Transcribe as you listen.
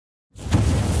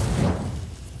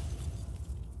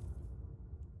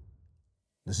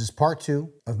This is part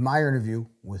 2 of my interview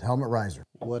with Helmut Reiser.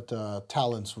 What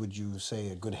talents would you say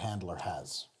a good handler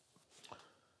has?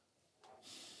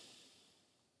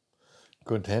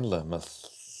 Good handler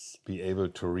must be able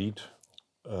to read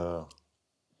the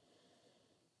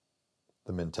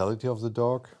mentality of the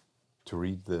dog, to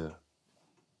read the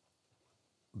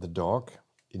dog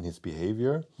in his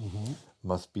behavior,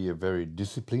 must be a very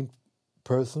disciplined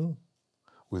person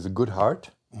with a good heart,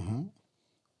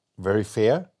 very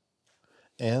fair,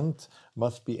 and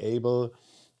must be able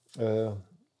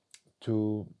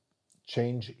to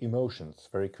change emotions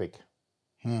very quick,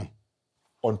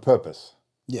 on purpose.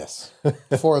 Yes,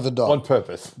 for the dog. On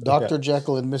purpose. Dr.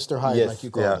 Jekyll and Mr. Hyde, Yes, like you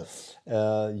called it.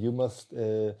 You must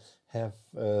have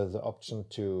the option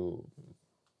to,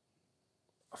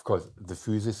 of course, the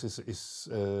physis is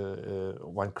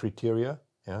one criteria,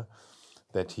 yeah,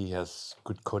 that he has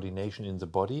good coordination in the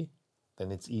body. Then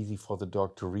it's easy for the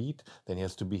dog to read. Then he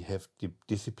has to have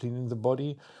discipline in the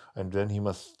body, and then he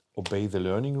must obey the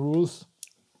learning rules.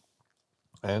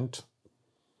 And,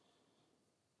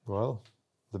 well,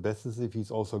 the best is if he's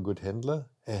also a good handler,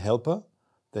 a helper,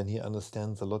 then he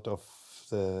understands a lot of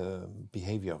the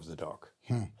behavior of the dog.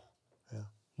 Yeah.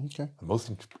 Okay. The most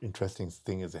interesting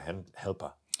thing is a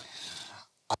helper.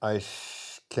 I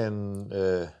can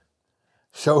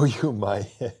show you my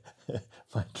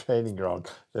my training ground.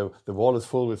 The wall is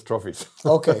full with trophies.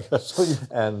 Okay.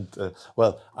 And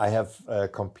well, I have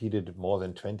competed more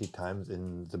than 20 times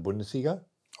in the Bundesliga.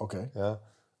 Okay. Yeah.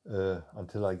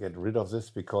 Until I get rid of this,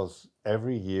 because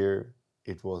every year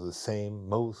it was the same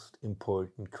most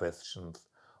important questions.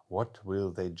 What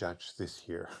will they judge this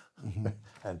year?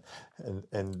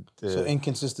 So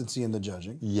inconsistency in the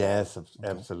judging. Yes,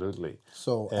 absolutely.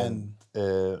 So and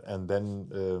then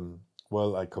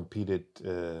well, I competed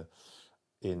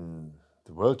in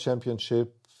the World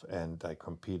Championship, and I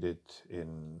competed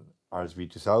in RSV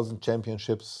 2000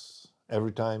 championships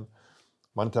every time.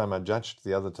 One time I judged,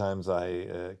 the other times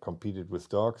I competed with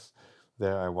dogs.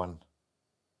 There I won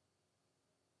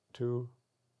 2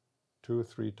 or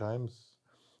 3 times.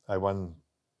 I won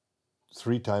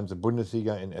 3 times the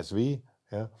Bundesliga in SV,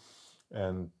 yeah,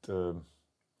 and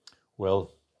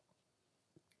well,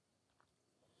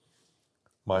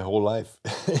 my whole life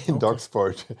in dog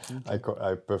sport, I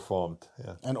performed.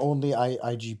 Yeah. And only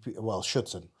IGP, well,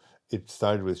 Schutzhund. It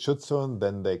started with Schutzhund,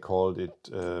 then they called it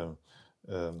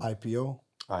IPO,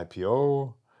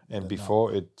 and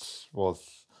before it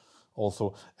was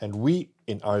also, and we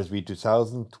in RSV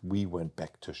 2000 we went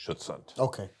back to Schutzhund.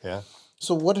 Okay. Yeah.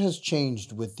 So what has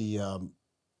changed with the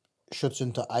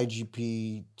Schutzhund to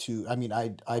IGP to, I mean,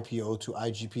 IPO to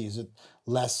IGP? Is it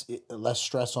less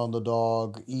stress on the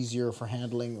dog, easier for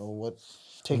handling, or what?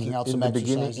 Taking out some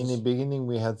exercises? In the beginning,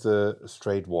 we had the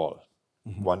straight wall,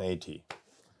 180,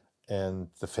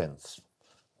 and the fence.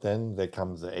 Then there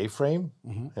comes the A-frame,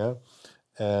 yeah,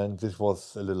 and this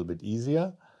was a little bit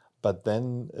easier. But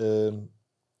then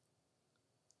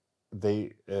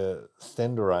they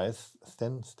standardized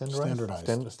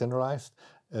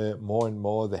more and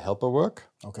more the helper work.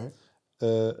 Okay.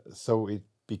 So it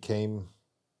became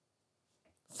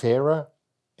fairer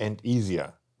and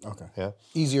easier. Okay. Yeah.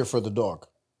 Easier for the dog.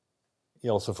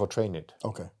 Also for train it.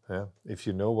 Okay. Yeah. If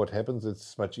you know what happens,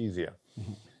 it's much easier.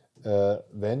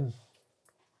 Then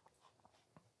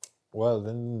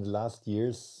in the last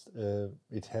years,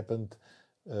 it happened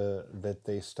that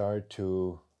they start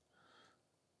to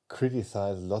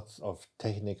criticize lots of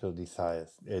technical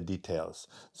details.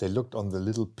 They looked on the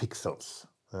little pixels.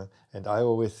 And I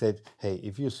always said, hey,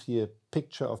 if you see a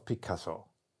picture of Picasso,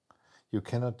 you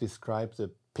cannot describe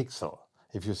the pixel.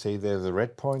 If you say there's a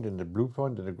red point and a blue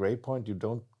point and a gray point, you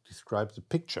don't describe the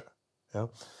picture. Yeah?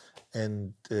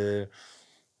 And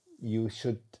you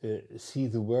should see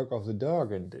the work of the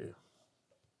dog. And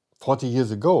 40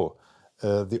 years ago,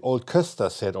 the old Köster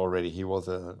said already, he was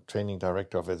a training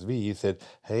director of SV, he said,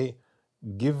 hey,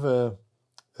 give a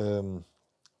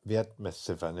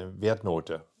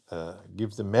Wertnote,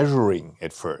 give the measuring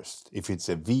at first, if it's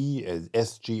a V, a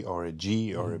SG, or a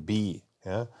G, or a B.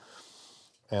 Yeah?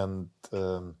 And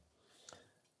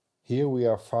here we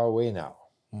are far away now.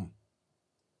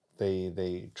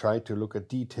 They try to look at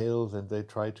details, and they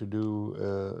try to do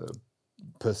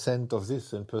percent of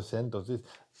this and percent of this.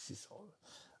 This is all.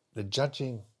 The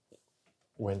judging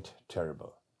went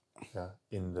terrible, yeah,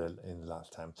 in the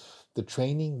last time. The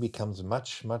training becomes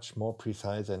much more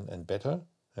precise and better.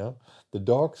 Yeah, the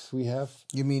dogs we have.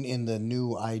 You mean in the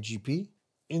new IGP?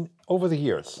 Over the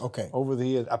years. Okay. Over the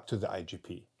years up to the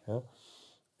IGP. Yeah,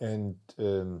 and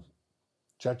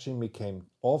judging became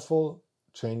awful.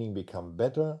 Training became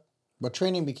better. But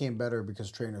training became better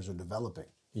because trainers are developing.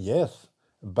 Yes,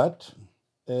 but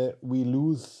we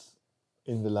lose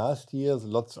in the last years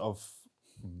lots of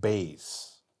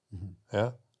base.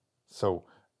 Yeah, so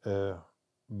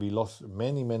we lost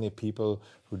many people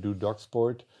who do dog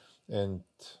sport, and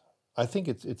I think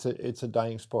it's a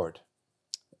dying sport.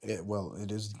 Well,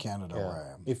 it is in Canada where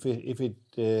I am.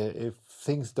 If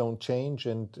things don't change,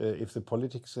 and if the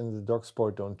politics in the dog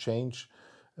sport don't change,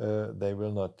 they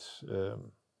will not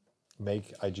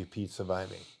make IGP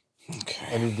surviving. Okay.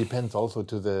 And it depends also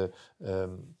to the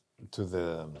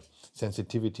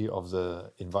sensitivity of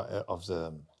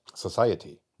the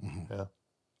society. Yeah.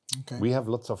 Okay. We have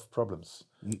lots of problems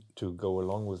to go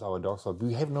along with our dogs.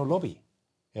 We have no lobby.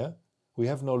 Yeah, we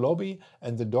have no lobby,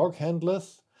 and the dog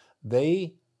handlers,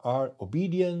 they are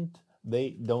obedient.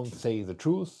 They don't say the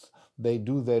truth. They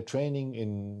do their training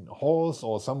in halls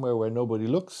or somewhere where nobody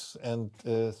looks, and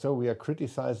so we are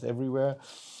criticized everywhere.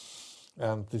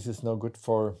 And this is no good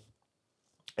for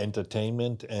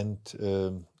entertainment and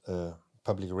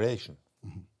public relation.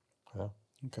 Yeah.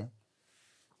 Okay.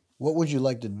 What would you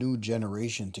like the new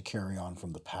generation to carry on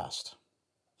from the past?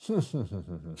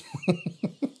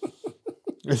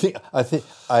 I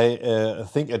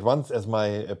think at once as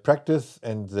my practice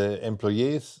and the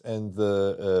employees and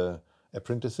the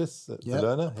apprentices, the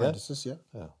learner. Apprentices,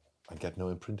 yeah. I get no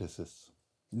apprentices.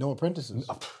 No apprentices.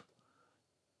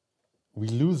 We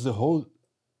lose the whole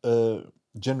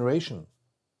generation.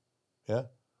 Yeah,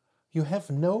 you have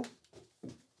no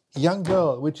young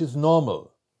girl which is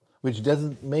normal, which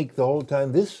doesn't make the whole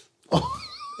time this,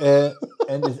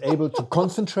 and is able to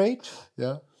concentrate.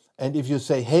 Yeah. And if you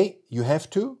say, "Hey, you have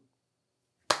to,"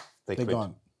 they quit.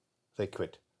 Gone. They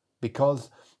quit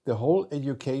because the whole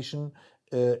education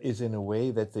is in a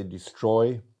way that they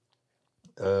destroy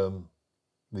the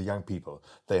young people.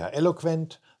 They are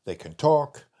eloquent. They can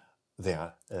talk. They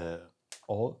are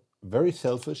all very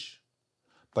selfish.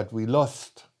 But we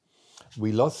lost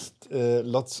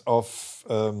lots of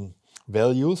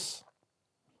values,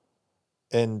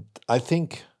 and I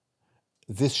think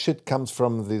this shit comes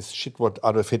from this shit what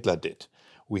Adolf Hitler did.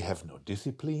 We have no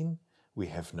discipline, we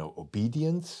have no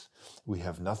obedience, we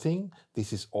have nothing.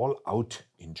 This is all out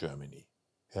in Germany.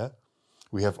 Yeah,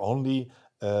 we have only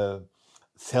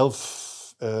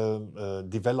self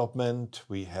development.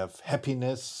 We have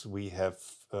happiness. We have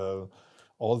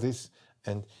all this.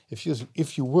 And if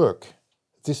you work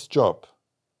this job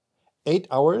 8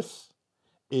 hours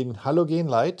in halogen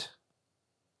light,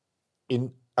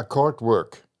 in accord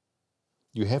work,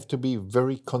 you have to be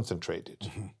very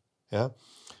concentrated. Yeah,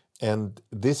 and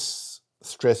this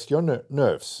stress your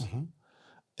nerves.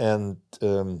 And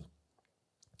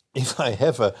if I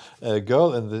have a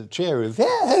girl in the chair who's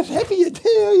happy and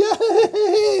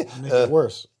Make it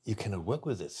worse. you cannot work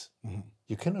with this.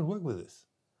 You cannot work with this.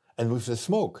 And with the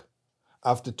smoke,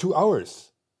 after 2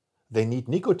 hours, they need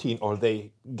nicotine or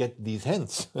they get these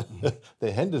hands.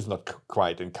 Their hand is not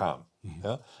quiet and calm.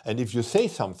 Yeah? And if you say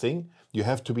something, you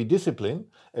have to be disciplined.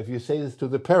 If you say this to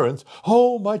the parents,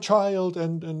 "Oh, my child,"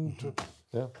 and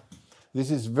yeah,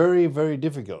 this is very, very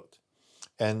difficult.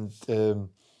 And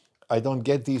I don't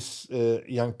get these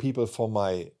young people for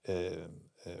my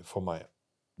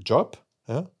job.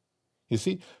 Yeah? You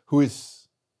see, who is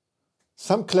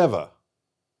some clever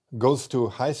goes to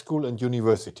high school and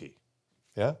university.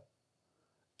 Yeah,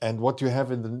 and what you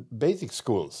have in the basic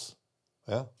schools,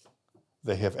 yeah,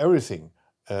 they have everything,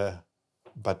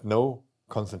 but no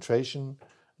concentration,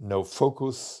 no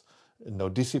focus, no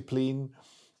discipline,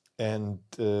 and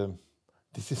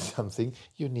this is something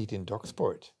you need in dog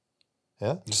sport.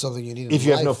 Yeah, Something you need. If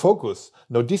you have no focus,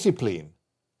 no discipline,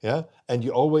 yeah, and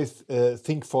you always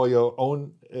think for your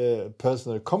own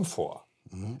personal comfort,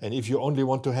 and if you only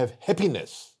want to have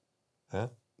happiness, yeah,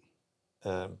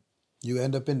 you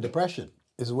end up in depression.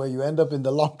 Is where you end up in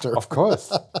the long term. Of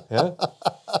course, yeah.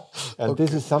 And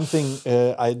this is something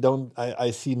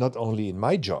I see not only in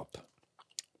my job.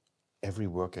 Every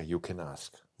worker you can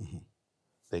ask,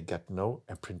 they got no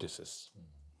apprentices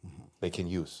they can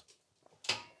use.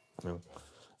 You know?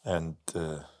 And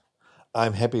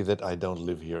I'm happy that I don't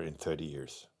live here in 30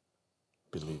 years.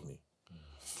 Believe me.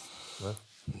 Yeah?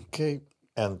 Okay.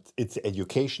 And it's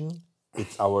education.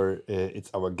 It's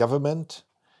our government.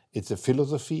 It's a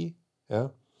philosophy.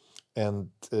 Yeah, and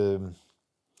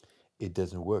it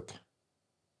doesn't work.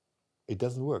 It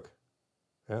doesn't work.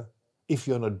 Yeah, if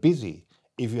you're not busy,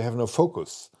 if you have no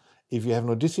focus, if you have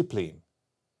no discipline,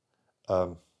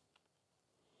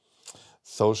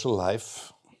 social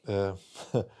life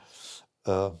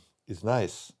is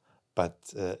nice,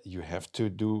 but you have to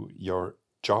do your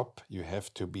job. You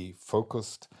have to be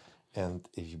focused, and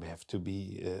you have to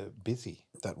be busy.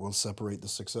 That will separate the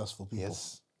successful people.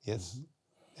 Yes.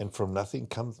 and from nothing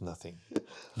comes nothing.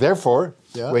 Therefore,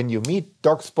 Yeah. when you meet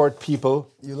dog sport people,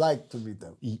 You like to meet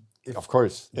them. of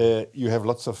course, you have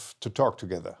lots to talk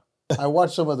together. I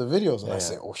watch some of the videos and I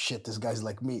say, oh shit, this guy's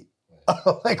like me.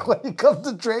 Like when it comes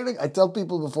to training, I tell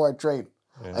people before I train,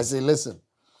 I say, listen,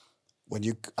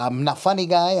 I'm not funny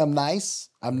guy, I'm nice.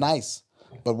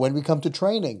 But when we come to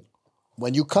training,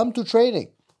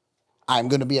 I'm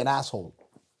going to be an asshole.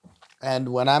 And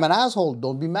when I'm an asshole,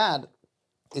 don't be mad.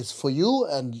 It's for you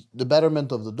and the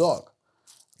betterment of the dog.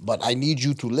 But I need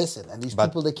you to listen. And these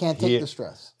people, they can't take the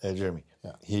stress. Jeremy,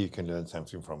 here you can learn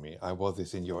something from me. I was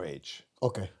this in your age.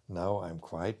 Okay. Now I'm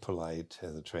quite polite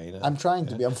as a trainer. I'm trying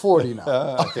to be. I'm 40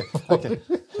 now.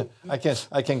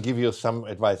 I can give you some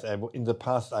advice. In the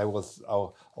past, I was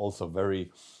also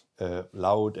very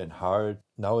loud and hard.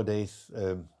 Nowadays,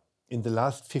 in the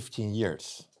last 15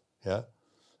 years,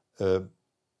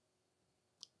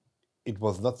 it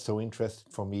was not so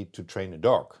interesting for me to train a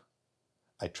dog.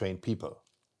 I train people.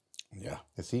 Yeah.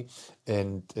 You see?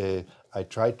 And I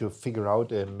try to figure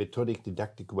out a methodic,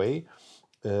 didactic way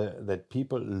that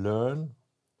people learn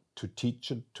to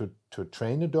teach it, to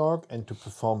train a dog and to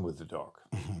perform with the dog.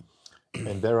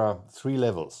 And there are 3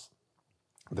 levels.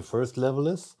 The first level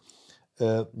is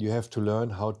you have to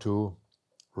learn how to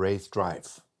raise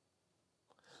drive.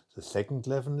 The second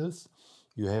level is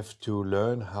you have to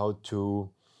learn how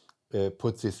to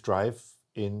put this drive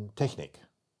in technique.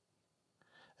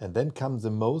 And then comes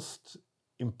the most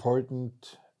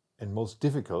important and most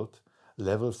difficult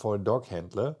level for a dog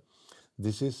handler.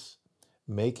 This is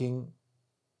making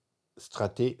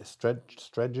strategy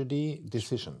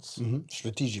decisions.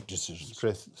 Strategic decisions.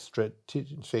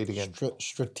 Say it again.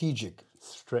 Strategic.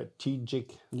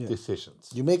 Strategic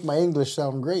decisions. You make my English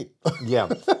sound great. Yeah,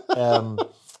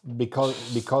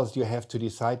 because you have to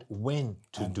decide when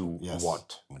to do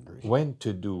what, when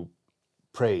to do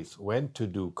praise, when to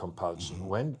do compulsion,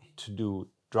 when to do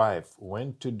drive,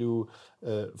 when to do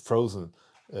frozen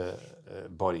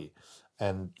body,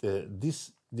 and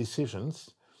these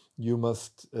decisions you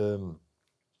must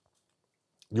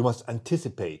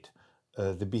anticipate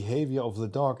the behavior of the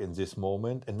dog in this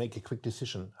moment and make a quick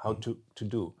decision how to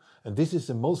do. And this is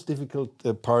the most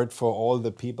difficult part for all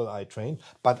the people I train.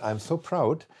 But I'm so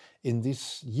proud. In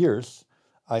these years,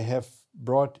 I have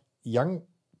brought young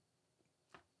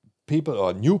people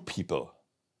or new people,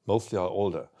 mostly are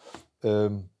older,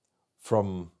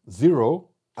 from 0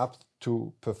 up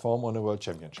to perform on a world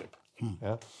championship.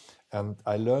 Yeah? And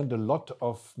I learned a lot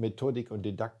of methodic and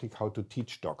didactic how to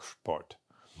teach dog sport.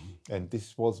 And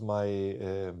this was my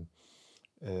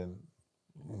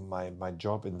my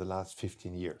job in the last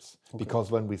 15 years. Because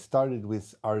when we started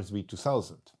with RSV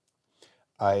 2000,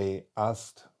 I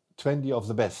asked 20 of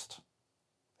the best,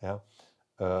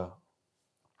 will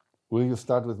you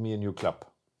start with me a new club?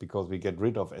 Because we get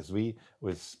rid of SV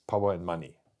with power and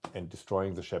money and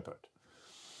destroying the shepherd.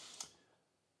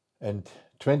 And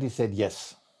 20 said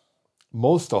yes.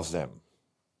 Most of them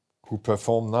who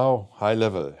perform now high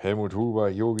level, Helmut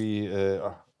Reiser, Yogi,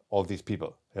 all these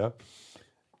people,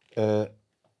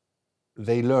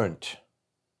 they learned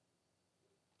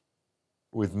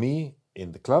with me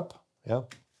in the club,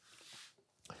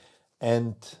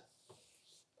 and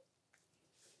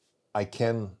I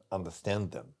can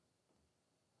understand them.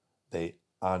 They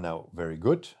are now very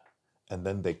good, and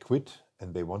then they quit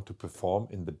and they want to perform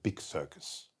in the big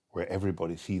circus where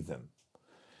everybody sees them.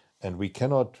 And we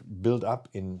cannot build up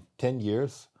in 10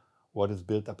 years what is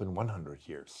built up in 100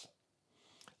 years.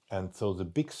 And so the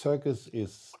big circus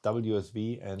is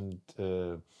WSV and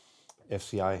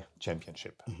FCI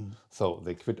championship. So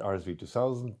they quit RSV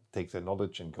 2000, take their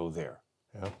knowledge and go there.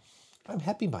 I'm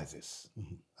happy by this.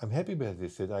 I'm happy by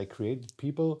this, that I created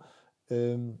people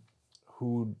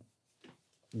who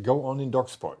go on in dog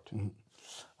sport.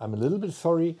 I'm a little bit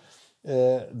sorry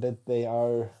that they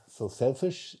are so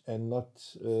selfish and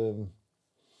not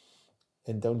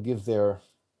and don't give their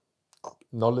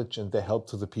knowledge and their help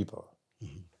to the people.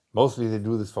 Mostly they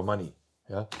do this for money,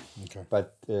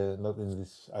 but not in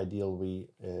this ideal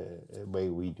way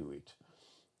we do it.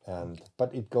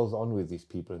 But it goes on with these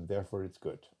people, and therefore it's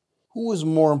good. Who is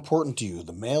more important to you,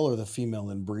 the male or the female,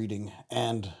 in breeding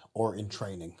and or in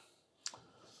training?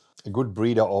 A good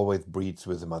breeder always breeds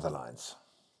with the mother lines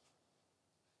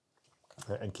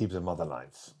and keeps the mother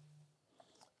lines.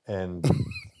 And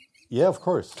yeah, of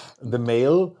course, the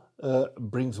male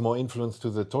brings more influence to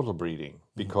the total breeding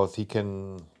because he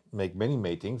can make many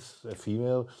matings. A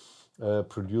female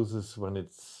produces, when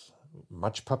it's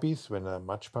much puppies,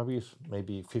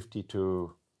 maybe 50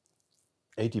 to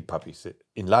 80 puppies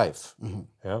in life.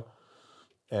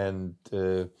 And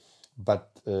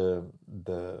but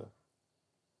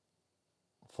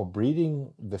for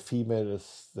breeding, the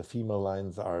female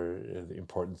lines are the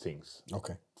important things.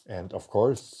 Okay. And of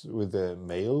course, with the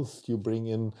males, you bring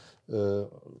in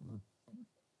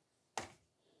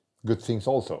good things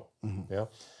also. Yeah,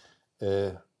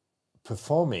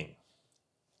 performing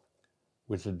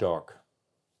with the dog.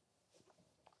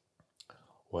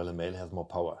 Well, a male has more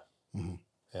power.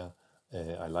 Yeah,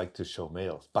 I like to show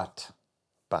males, but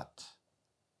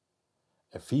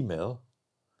a female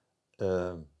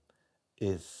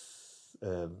is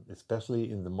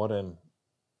especially in the modern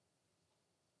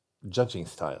judging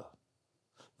style.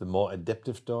 The more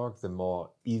adaptive dog, the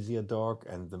more easier dog,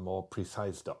 and the more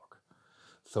precise dog.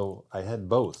 So I had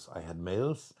both. I had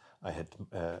males. I had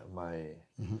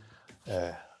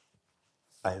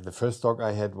the first dog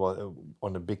I had was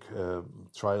on a big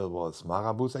trial was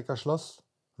Marabusecker Schloss.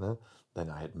 Ne? Then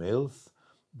I had males.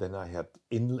 Then I had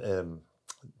Dame.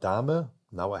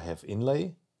 Now I have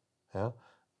inlay. Yeah,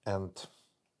 and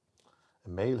a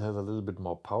male has a little bit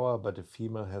more power, but a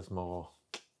female has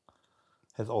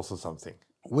also something.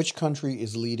 Which country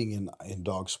is leading in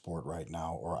dog sport right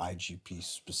now, or IGP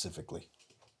specifically?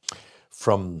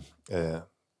 From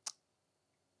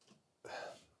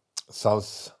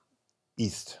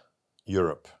Southeast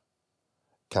Europe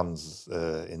comes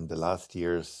in the last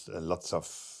years lots of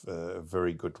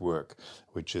very good work,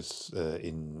 which is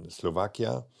in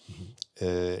Slovakia,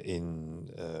 in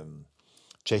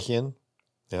Czechia.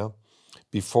 Yeah,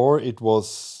 before it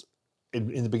was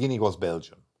in the beginning it was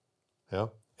Belgium. Yeah,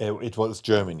 it was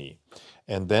Germany,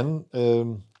 and then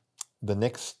the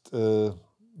next.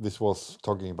 This was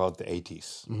talking about the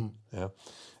 80s. Yeah,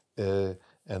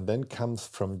 and then comes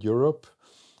from Europe,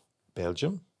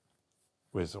 Belgium,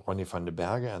 with Ronnie van den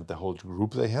Berge and the whole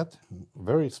group they had.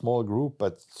 Very small group,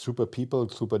 but super people,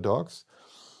 super dogs.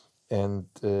 And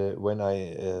when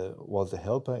I was a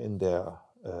helper in their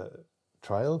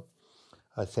trial,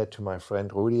 I said to my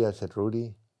friend Rudi,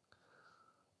 Rudi,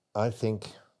 I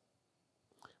think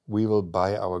we will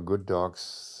buy our good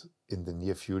dogs in the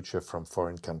near future from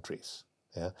foreign countries.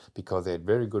 Yeah, because they had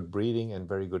very good breeding and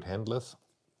very good handlers.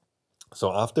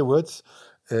 So afterwards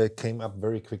came up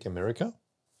very quick America.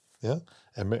 Yeah,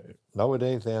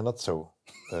 nowadays they are not so.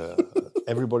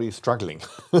 Everybody is struggling,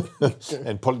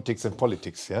 and politics.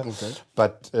 Yeah,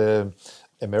 but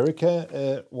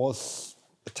America was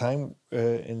a time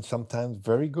in sometimes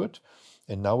very good,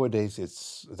 and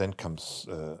nowadays then comes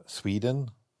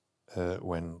Sweden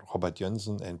when Robert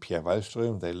Jönsson and Pierre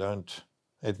Wallström they learned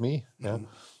at me. Yeah.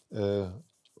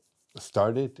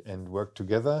 Started and worked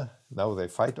together. Now they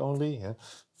fight only. Yeah?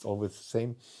 It's always the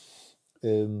same.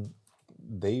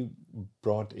 They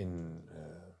brought in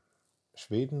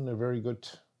Sweden a very good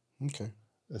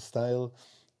style,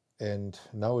 and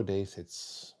nowadays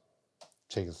it's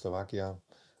Czechoslovakia,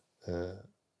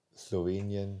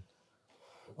 Slovenian,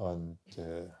 and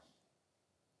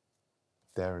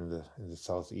there in the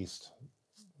southeast.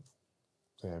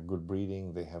 They have good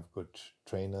breeding. They have good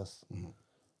trainers,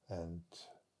 and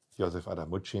Josef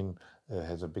Adamucin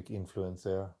has a big influence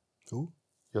there. Who?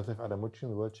 Josef Adamucin,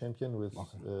 the world champion, with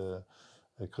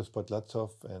Chris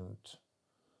Podlatsov, and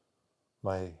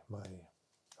my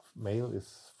male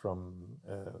is from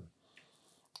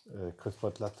Chris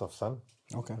Podlatsov's son.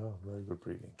 Okay. Very good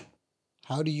breeding.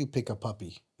 How do you pick a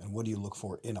puppy, and what do you look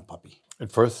for in a puppy?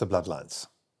 At first, the bloodlines.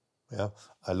 Yeah,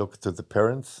 I look to the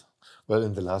parents. Well,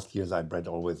 in the last years, I bred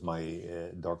always my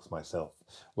dogs myself.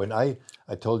 When I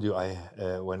told you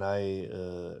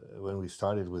when we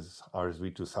started with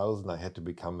RSV 2000, I had to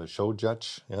become a show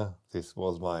judge. Yeah, this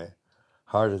was my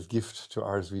hardest gift to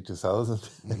RSV 2000.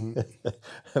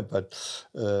 But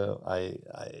I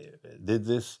did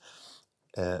this,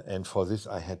 and for this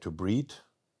I had to breed.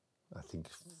 I think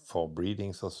 4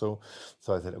 breedings or so.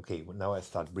 So I said, okay, now I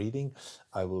start breeding.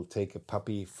 I will take a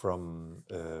puppy from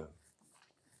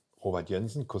Robert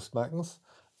Jönsson, Kustmarkens.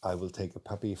 I will take a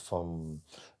puppy from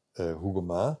Hugo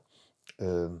Ma,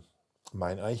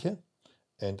 Meineiche.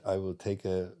 And I will take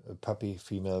a puppy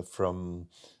female from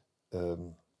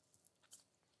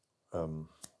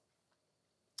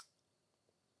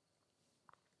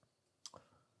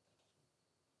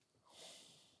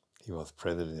he was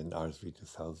president in RSV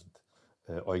 2000,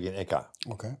 Eugen Ecker.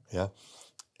 Okay. Yeah,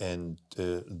 and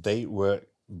they were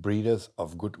breeders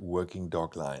of good working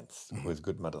dog lines with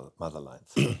good mother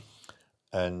lines,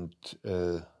 and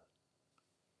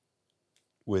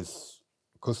with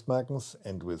Kustmarkens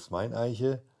and with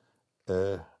Meineiche,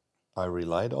 I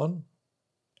relied on,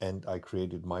 and I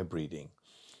created my breeding,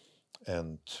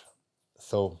 and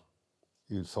so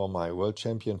you saw my world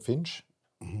champion Finch.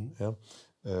 Yeah.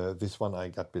 This one I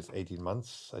got with 18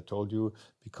 months, I told you,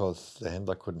 because the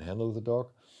handler couldn't handle the dog.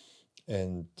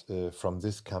 And from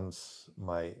this comes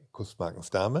my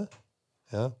Kussmarkensdame.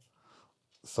 Yeah.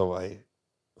 So I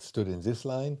stood in this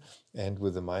line, and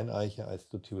with the Meineiche, I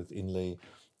stood here with inlay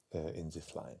in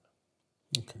this line.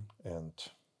 Okay. And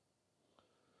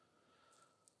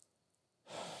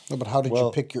No, but how did Well-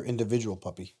 you pick your individual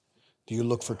puppy? Do you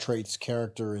look for traits,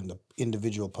 character in the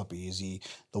individual puppy? Is he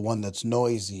the one that's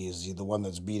noisy? Is he the one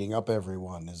that's beating up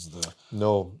everyone? Is the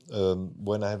no,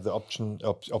 when I have the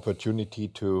opportunity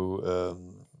to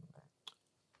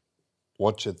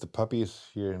watch at the puppies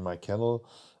here in my kennel,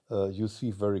 you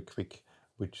see very quick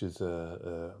which is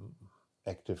a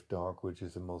active dog, which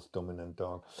is the most dominant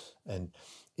dog, and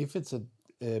if it's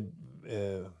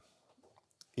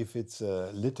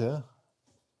a litter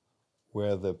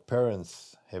where the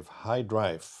parents have high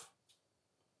drive,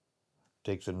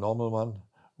 take the normal one,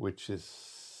 which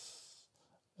is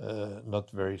not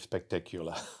very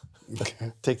spectacular.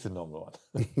 Okay. Take the normal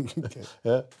one. Okay.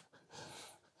 Yeah.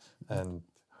 And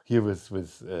here with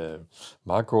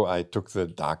Marco, I took the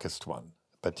darkest one,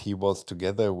 but he was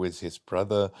together with his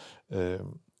brother the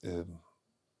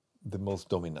most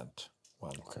dominant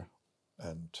one. Okay.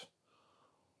 And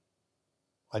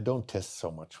I don't test so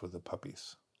much with the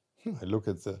puppies. I look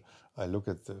at the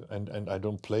and I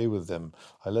don't play with them.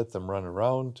 I let them run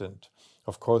around, and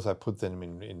of course I put them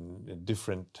in a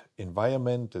different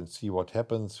environment and see what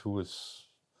happens, who is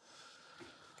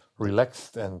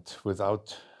relaxed and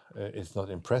without is not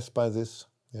impressed by this.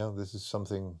 Yeah, this is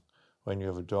something when you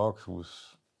have a dog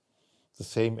who's the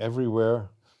same everywhere.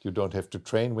 You don't have to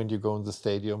train when you go in the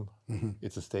stadium.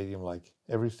 It's a stadium like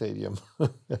every stadium,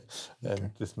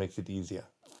 and this makes it easier.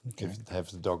 If you have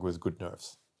the dog with good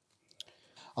nerves.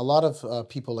 A lot of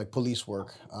people like police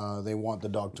work, they want the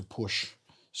dog to push,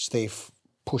 stay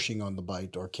pushing on the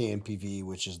bite, or KNPV,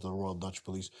 which is the Royal Dutch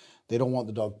Police. They don't want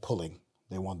the dog pulling.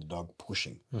 They want the dog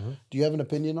pushing. Do you have an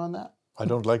opinion on that? I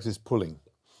don't like this pulling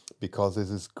because this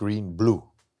is green-blue.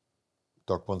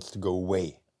 Dog wants to go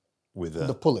away with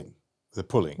The pulling. the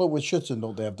pulling. But with Schutzhund,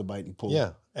 don't they have to bite and pull?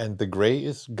 Yeah, and the gray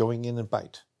is going in and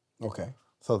bite. Okay.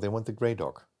 So they want the gray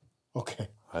dog. Okay.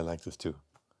 I like this too.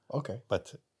 Okay.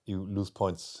 But you lose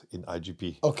points in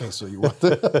IGP. Okay, so you want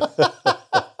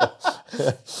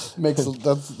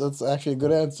that's actually a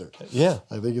good answer. Yeah,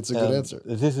 I think it's a good answer.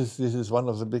 This is one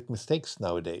of the big mistakes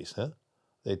nowadays. Huh?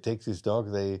 They take this dog.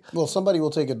 Well, somebody will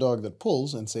take a dog that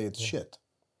pulls and say it's shit.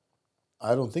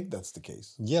 I don't think that's the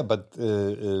case. Yeah, but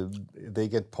they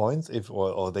get points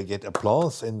or they get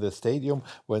applause in the stadium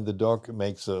when the dog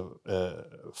makes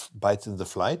bites in the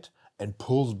flight and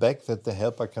pulls back that the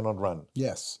helper cannot run.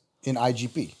 Yes, in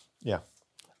IGP. Yeah,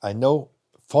 I know.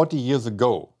 40 years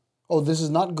ago. Oh, this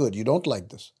is not good. You don't like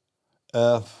this.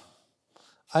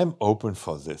 I'm open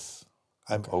for this.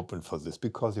 I'm open for this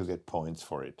because you get points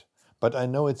for it. But I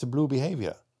know it's a blue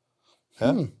behavior.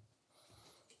 Huh?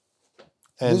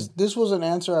 And This was an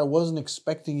answer I wasn't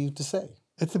expecting you to say.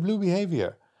 it's a blue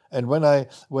behavior. And when I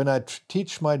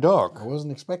teach my dog, I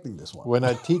wasn't expecting this one. when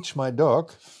I teach my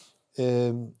dog,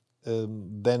 then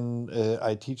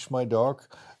I teach my dog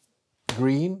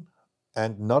green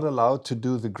and not allowed to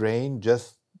do the grain,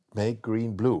 just make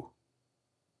green blue.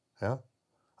 Yeah,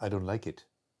 I don't like it,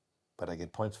 but I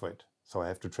get points for it, so I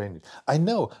have to train it. I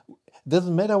know,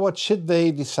 doesn't matter what shit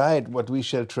they decide what we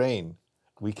shall train.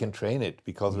 We can train it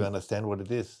because we understand what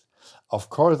it is. Of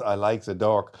course, I like the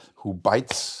dog who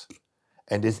bites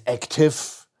and is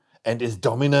active and is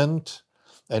dominant.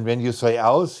 And when you say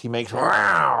aus, he makes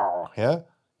wow. Yeah,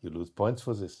 you lose points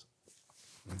for this.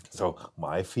 So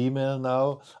my female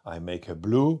now, I make her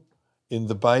blue in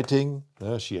the biting.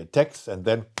 She attacks and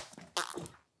then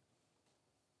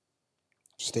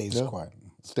Stays quiet.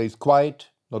 stays quiet,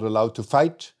 not allowed to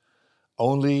fight.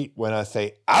 Only when I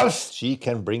say aus, she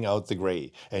can bring out the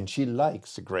gray. And she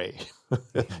likes the gray.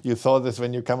 You saw this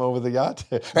when you come over the yard?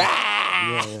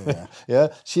 Yeah. Yeah,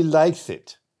 she likes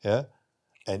it. Yeah,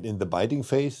 and in the biting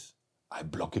phase, I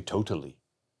block it totally.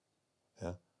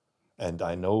 Yeah, and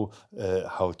I know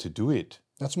how to do it.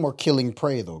 That's more killing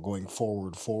prey, though, going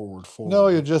forward. No,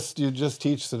 you just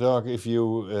teach the dog if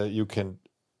you can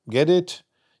get it,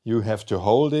 you have to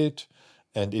hold it,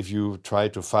 and if you try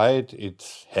to fight,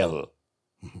 it's hell.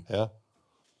 Yeah,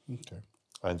 Okay.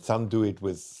 and some do it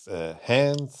with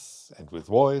hands and with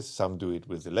voice. Some do it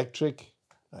with electric.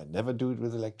 I never do it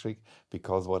with electric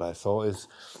because what I saw is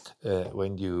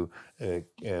when you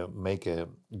make a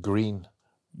green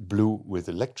blue with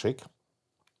electric,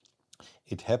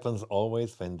 it happens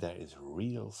always when there is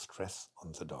real stress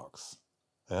on the dogs.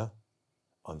 Yeah,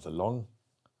 on the long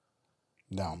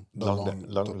run.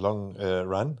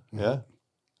 Yeah,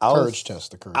 Courage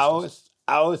test. The courage test.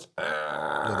 out,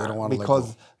 Yeah, they don't want to let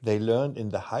because go. they learned in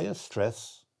the highest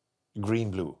stress,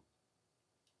 green, blue.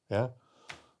 Yeah,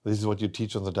 this is what you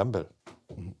teach on the dumbbell.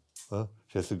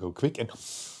 She has to go quick and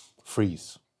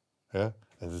freeze. Yeah,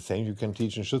 and the same you can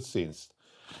teach in Schutzdienst.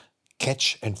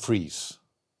 Catch and freeze.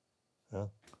 Yeah,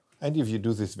 and if you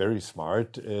do this very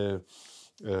smart,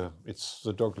 it's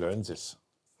the dog learns this.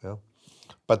 Yeah,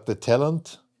 but the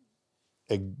talent,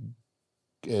 a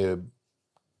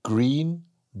green,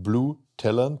 blue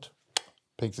talent,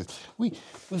 picks it. We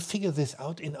figure this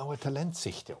out in our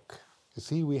Talentsichtung. You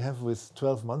see, we have with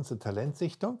 12 months a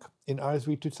Talentsichtung in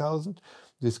RSV 2000.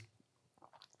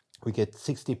 We get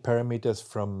 60 parameters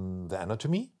from the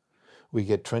anatomy. We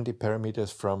get 20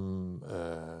 parameters from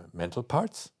mental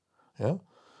parts. Yeah,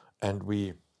 and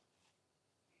we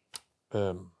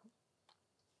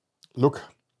look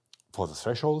for the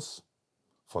thresholds,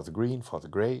 for the green, for the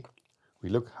gray. We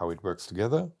look how it works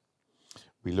together.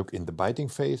 We look in the biting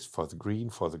phase for the green,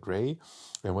 for the gray.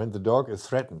 And when the dog is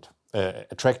threatened,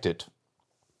 attracted,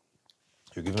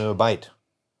 you give him a bite.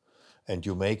 And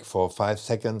you make for 5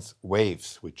 seconds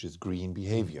waves, which is green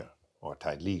behavior, or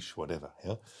tight leash, whatever.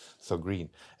 Yeah? So green.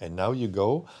 And now you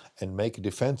go and make a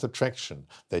defense attraction,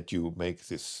 that you make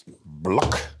this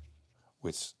block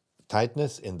with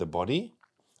tightness in the body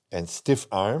and stiff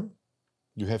arm.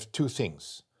 You have two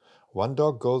things. One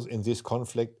dog goes in this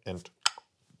conflict and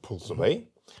pulls away,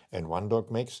 and one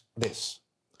dog makes this.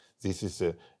 This is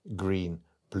a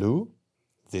green-blue.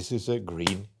 This is a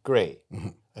green-gray.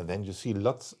 And then you see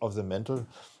lots of the mental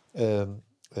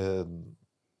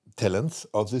talents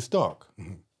of this dog.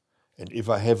 And if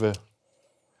I have a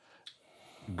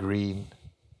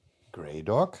green-gray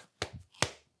dog,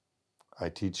 I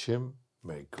teach him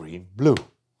make green-blue.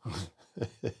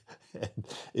 And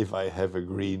if I have a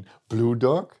green-blue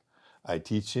dog, I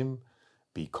teach him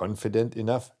be confident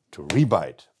enough to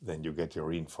rebite. Then you get your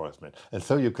reinforcement. And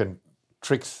so you can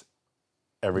tricks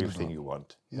everything you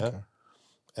want. Okay.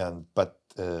 Yeah? But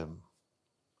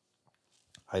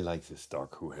I like this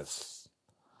dog who has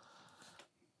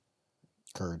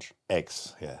Courage.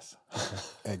 eggs, yes.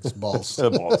 Eggs, balls.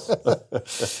 Balls.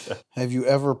 Have you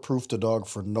ever proofed a dog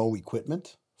for no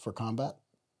equipment for combat?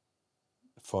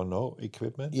 For no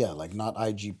equipment? Yeah, like not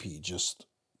IGP, just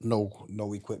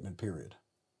no equipment, period.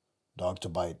 Dog to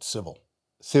bite, civil.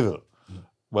 Civil.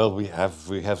 Well, we have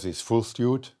this full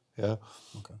stewed, yeah.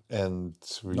 Okay. And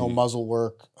No muzzle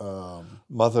work.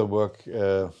 mother work.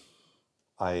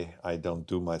 I don't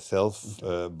do myself,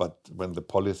 but when the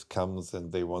police comes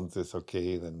and they want this,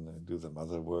 okay, then I do the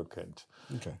mother work. And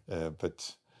Okay.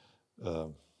 but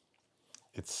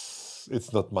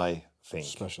it's not my thing.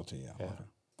 Specialty, yeah. Yeah.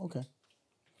 Okay.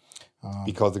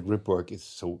 Because the grip work is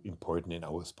so important in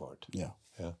our sport. Yeah.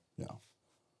 Yeah. Yeah.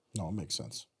 No, it makes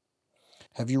sense.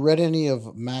 Have you read any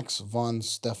of Max von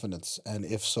Stefanitz? And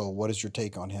if so, what is your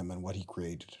take on him and what he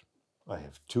created? I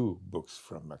have 2 books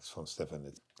from Max von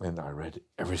Stefanitz, and I read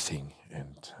everything.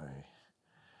 And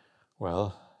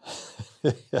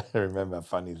I remember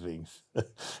funny things,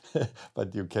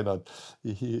 but you cannot.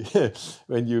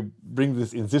 When you bring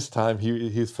this in this time,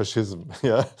 he's fascism,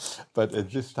 yeah. But at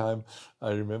this time,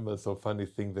 I remember so funny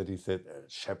thing that he said, a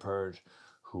shepherd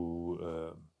who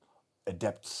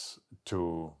adapts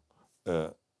to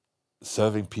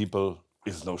serving people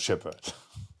is no shepherd.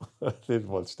 This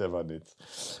was Stefanitz.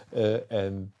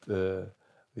 And the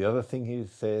other thing he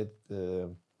said,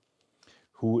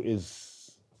 who is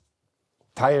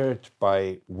tired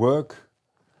by work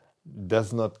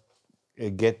does not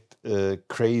get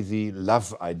crazy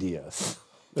love ideas.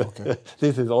 Okay.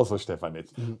 This is also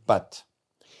Stefanitz. But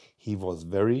he was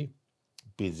very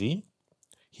busy.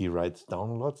 He writes down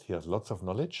a lot. He has lots of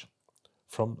knowledge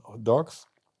from dogs.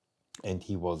 And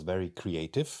he was very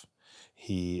creative.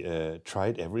 He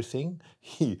tried everything.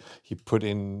 He put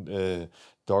in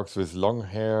dogs with long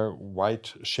hair,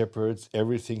 white shepherds,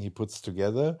 everything he puts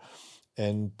together.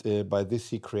 And by this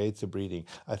he creates a breeding.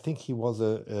 I think he was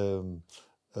a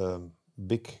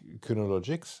big kynologue?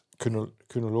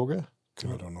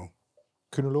 I don't know.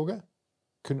 Kynologe?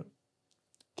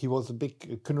 He was a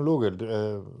big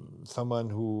kynologue, someone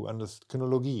who understood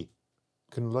kynology.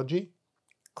 Kynology?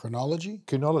 Chronology?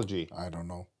 Kynology. I don't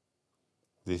know.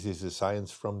 This is a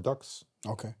science from dogs.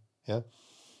 Okay. Yeah,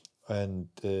 and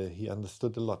he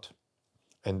understood a lot.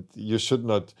 And you should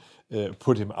not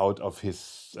put him out of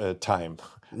his time.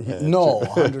 No,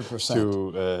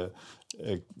 100%.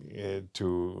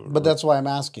 To But that's why I'm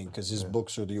asking, because his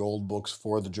books are the old books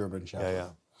for the German Shepherd.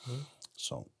 yeah.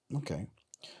 So, okay.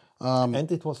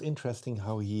 And it was interesting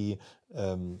how he.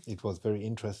 It was very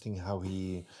interesting how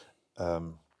he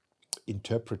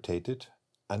interpreted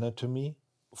anatomy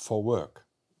for work.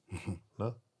 No?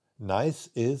 nice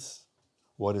is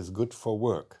what is good for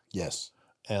work. Yes.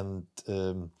 And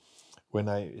when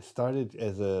I started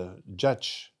as a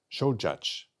judge, show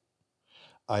judge,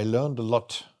 I learned a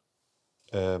lot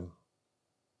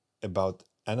about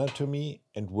anatomy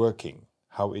and working,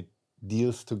 how it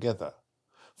deals together.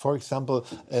 For example,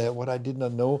 what I did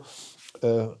not know,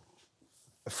 a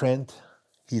friend,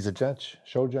 he's a judge,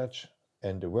 show judge,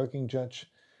 and a working judge.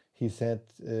 He said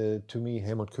to me,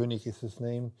 Helmut König is his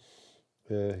name.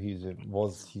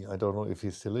 I don't know if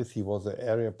he still is. He was the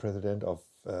area president of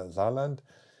Saarland.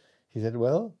 He said,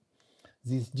 well,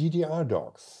 these GDR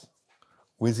dogs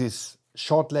with these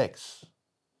short legs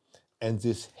and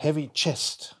this heavy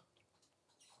chest,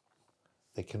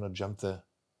 they cannot jump the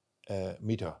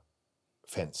meter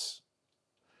fence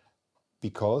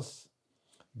because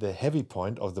the heavy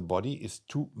point of the body is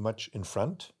too much in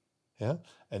front. Yeah?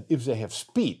 And if they have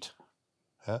speed,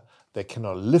 they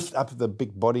cannot lift up the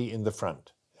big body in the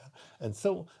front. Yeah? And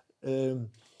so, and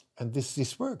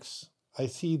this works. I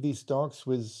see these dogs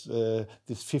with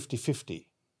this 50-50.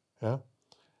 Yeah?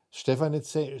 Stefan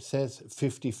says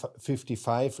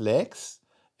 55 legs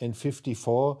and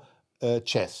 54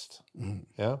 chest. Mm-hmm.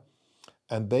 Yeah?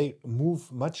 And they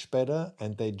move much better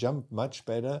and they jump much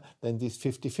better than these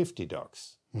 50-50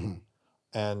 dogs. Mm-hmm.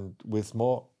 And with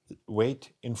more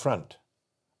weight in front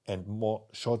and more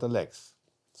shorter legs.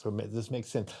 So this makes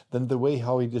sense. Then the way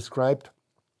how he described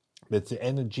that the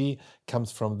energy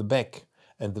comes from the back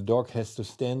and the dog has to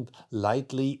stand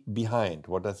lightly behind.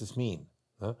 What does this mean?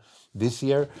 This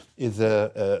here is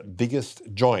a biggest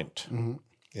joint. Mm-hmm.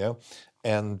 Yeah,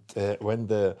 and when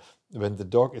the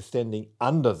dog is standing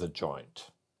under the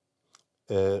joint,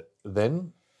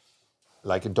 then,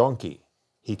 like a donkey,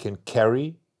 he can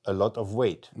carry a lot of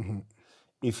weight. Mm-hmm.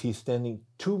 If he's standing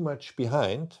too much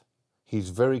behind, he's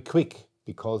very quick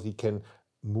because he can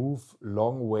move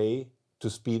long way to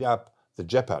speed up the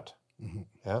shepherd. Mm-hmm.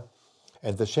 Yeah,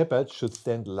 and the shepherd should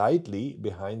stand lightly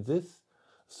behind this,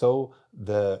 so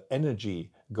the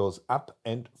energy goes up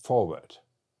and forward.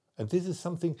 And this is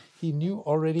something he knew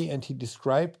already and he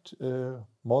described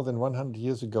more than 100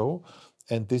 years ago.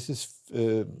 And this is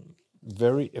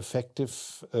very effective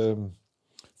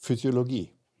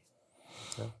physiology.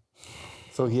 Yeah.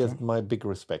 So he has my big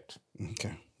respect.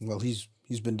 Okay. Well, he's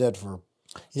been dead since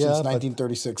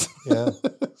 1936. Yeah.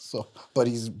 So, but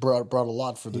he's brought a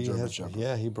lot for the German Shepherd.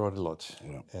 Yeah, he brought a lot.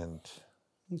 Yeah. And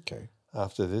okay.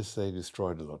 After this, they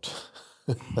destroyed a lot.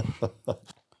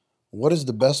 What is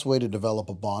the best way to develop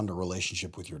a bond or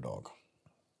relationship with your dog?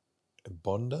 A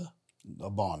bonder? A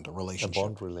bond, a relationship. A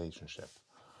bond relationship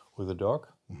with a dog.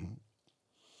 Mm-hmm.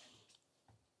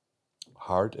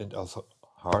 Heart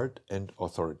and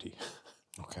authority.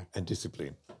 Okay. And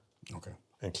discipline. Okay.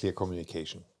 And clear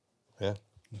communication. Yeah.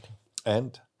 Okay.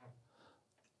 And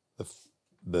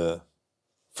the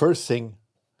first thing,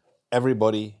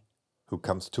 everybody who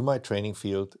comes to my training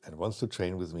field and wants to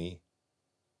train with me,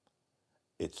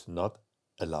 it's not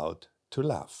allowed to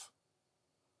laugh.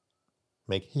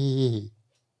 Make hee.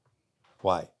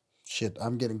 Why? Shit,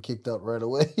 I'm getting kicked out right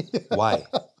away. Why?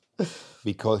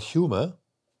 Because humor,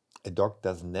 a dog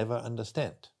does never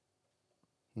understand.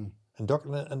 A dog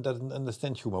doesn't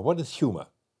understand humor. What is humor?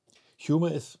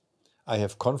 Humor is, I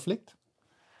have conflict,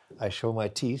 I show my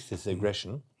teeth, this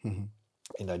aggression,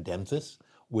 and I damp this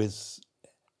with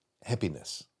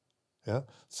happiness. Yeah.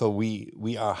 So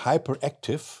we are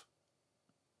hyperactive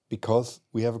because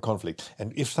we have a conflict.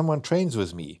 And if someone trains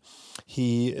with me,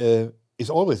 he is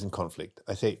always in conflict.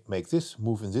 I say, make this,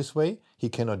 move in this way. He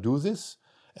cannot do this,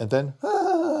 and then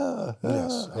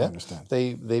yes, I understand.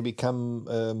 They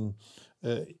become.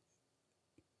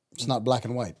 It's not black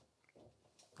and white.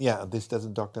 Yeah,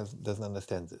 dog doesn't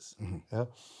understand this. Mm-hmm. Yeah,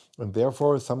 and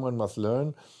therefore someone must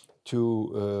learn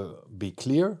to be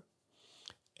clear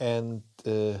and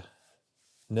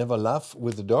never laugh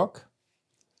with the dog.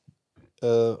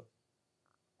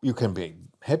 You can be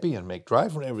happy and make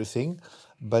drive and everything,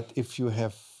 but if you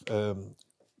have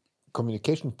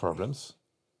communication problems,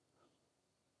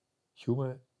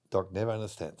 humor dog never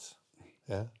understands.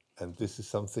 Yeah, and this is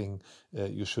something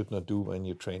you should not do when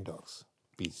you train dogs.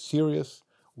 Be serious,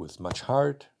 with much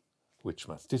heart, with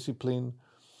much discipline,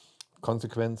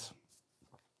 consequence,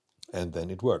 and then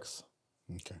it works.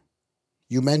 Okay.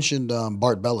 You mentioned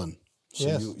Bart Bellin. So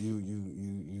yes.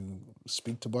 You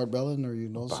speak to Bart Bellin, or you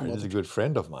know Bart some is a good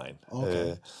friend of mine.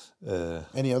 Okay.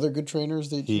 Any other good trainers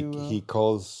that he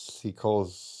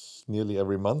calls nearly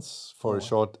every month for a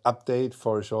short update,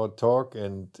 for a short talk,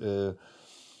 and do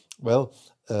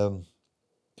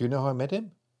you know how I met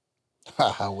him?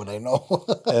 How would I know?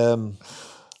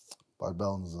 Bart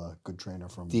Bellin's a good trainer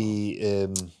from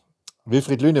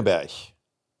Wilfried Lüneberg.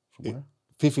 From where?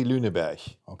 Fifi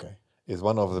Lüneberg Okay. is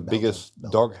one of the Belgium. biggest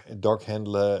dog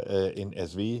handler in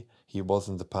SV. He was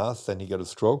in the past, then he got a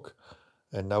stroke.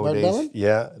 And nowadays,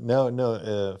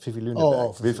 Bellen? Fifi Lüneberg,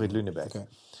 Oh, Wilfried Lüneberg. Okay.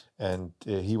 And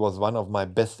he was one of my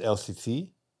best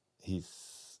LCC. He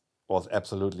was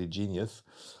absolutely genius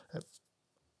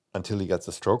until he got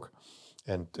the stroke.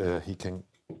 And he can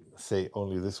say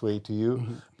only this way to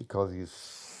you because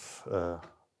he's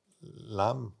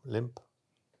limp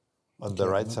on the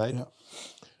right side. Yeah.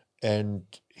 And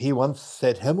he once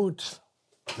said, Helmut,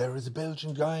 there is a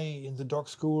Belgian guy in the dog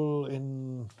school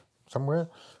in somewhere.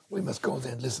 We must go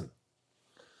there and listen.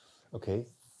 Okay,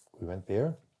 we went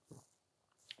there.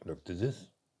 Looked at this.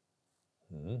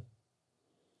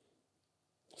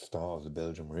 Star of the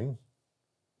Belgium ring.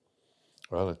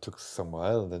 Well, it took some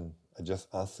while, and then I just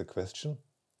asked the question.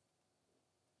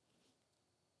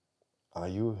 Are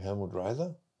you Helmut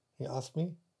Reiser? He asked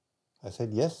me. I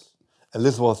said yes. And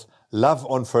this was love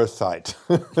on first sight.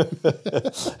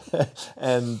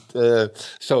 And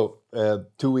so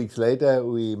 2 weeks later,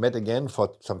 we met again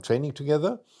for some training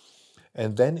together.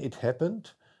 And then it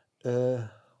happened, I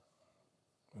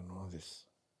don't know this,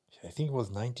 I think it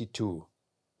was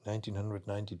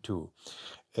 1992,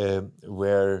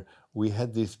 where we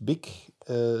had this big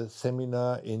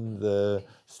seminar in the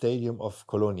stadium of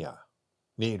Colonia.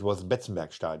 Nee, it was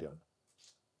Betzenberg Stadion.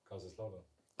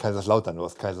 Kaiserslautern, it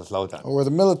was Kaiserslautern. Or the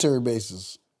military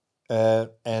bases.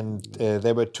 And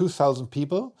there were 2,000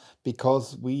 people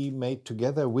because we made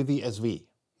together with the SV.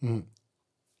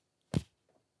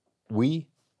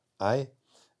 I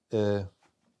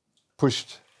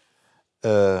pushed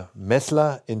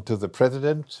Messler into the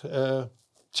president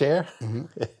chair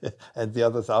and the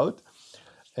others out.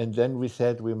 And then we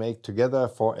said we make together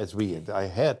for SV. And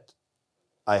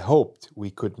I hoped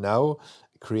we could now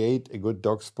create a good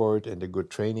dog sport and a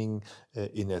good training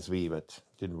in SV, but it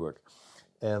didn't work.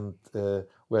 And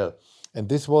and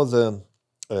this was a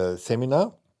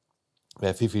seminar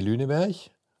where Fifi Lüneberg,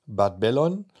 Bart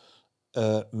Bellon,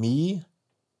 me,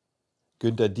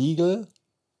 Günter Diegel,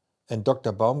 and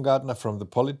Dr. Baumgartner from the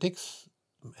politics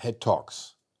had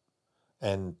talks.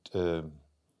 And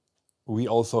we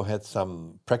also had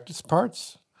some practice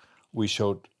parts. We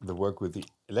showed the work with the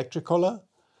electric collar,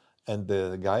 and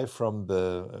the guy from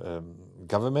the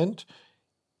government,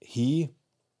 he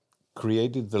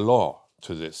created the law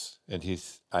to this. And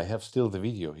I have still the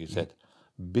video. He said,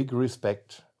 big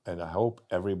respect, and I hope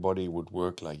everybody would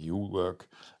work like you work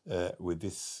with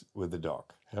the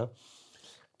dog. Yeah?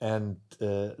 And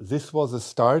this was the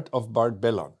start of Bart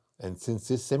Bellon. And since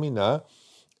this seminar,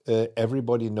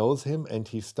 everybody knows him, and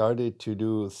he started to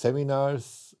do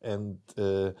seminars, and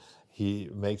he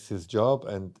makes his job,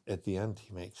 and at the end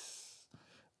he makes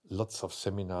lots of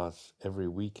seminars every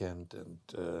weekend.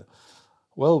 And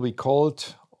we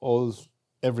called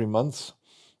every month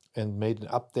and made an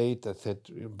update that said,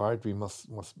 Bart, we must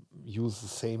use the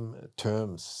same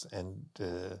terms. And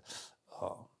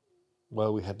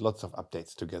we had lots of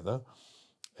updates together,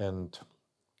 and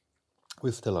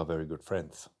we still are very good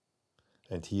friends.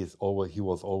 And he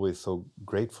was always so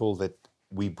grateful that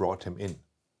we brought him in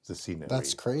the scenery.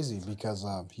 That's crazy because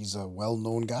he's a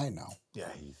well-known guy now.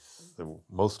 Yeah, he's the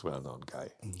most well-known guy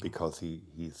because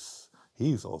he's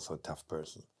also a tough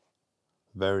person.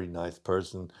 Very nice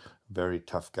person, very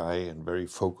tough guy, and very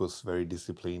focused, very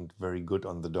disciplined, very good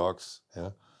on the dogs.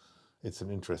 Yeah, it's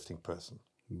an interesting person.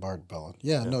 Bart Bellon.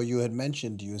 Yeah, no, you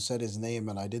said his name,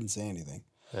 and I didn't say anything.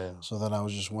 Yeah. So then I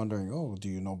was just wondering, do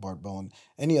you know Bart Bellon?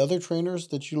 Any other trainers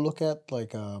that you look at,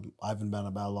 like Ivan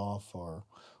Banabalov or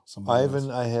somebody else?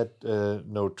 Ivan, I had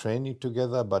no training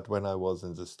together, but when I was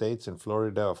in the States, in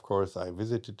Florida, of course, I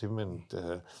visited him,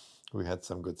 and we had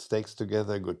some good steaks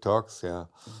together, good talks, yeah.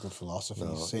 Good philosophy,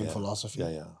 same philosophy.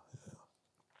 Yeah.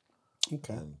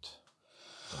 Okay. And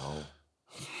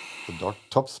the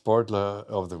top sportler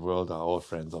of the world are all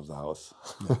friends of the house.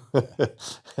 Yeah.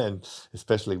 And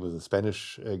especially with the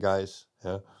Spanish guys,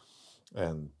 yeah,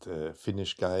 and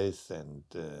Finnish guys, and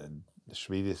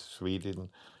Sweden,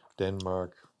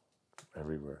 Denmark,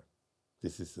 everywhere.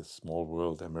 This is a small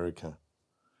world, America.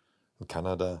 In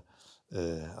Canada,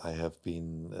 I have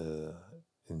been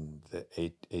in the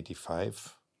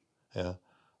 85. Yeah,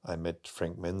 I met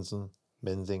Frank Menzing.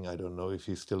 I don't know if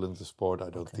he's still in the sport. I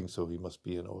don't think so. He must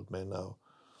be an old man now.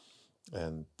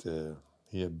 And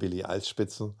here, Billy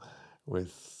Eisspitzen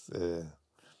with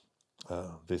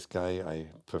this guy.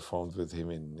 I performed with him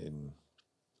in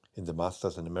the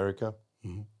Masters in America.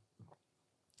 And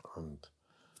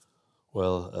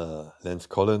Lance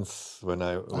Collins,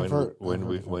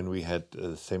 when we had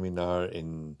a seminar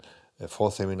in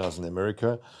 4 seminars in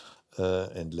America,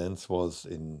 and Lance was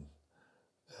in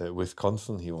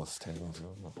Wisconsin. He was standing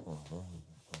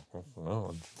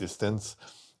on distance.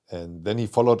 And then he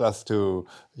followed us to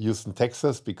Houston,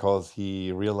 Texas, because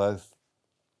he realized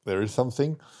there is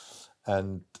something.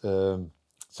 And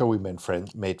so we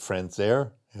made friends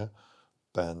there. Yeah.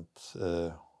 And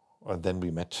then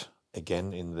we met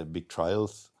again in the big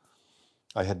trials.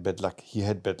 I had bad luck. He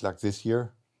had bad luck this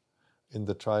year in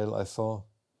the trial I saw.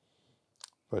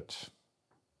 But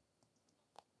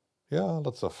yeah,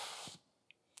 lots of...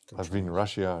 I've been in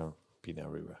Russia, I've been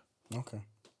everywhere. Okay.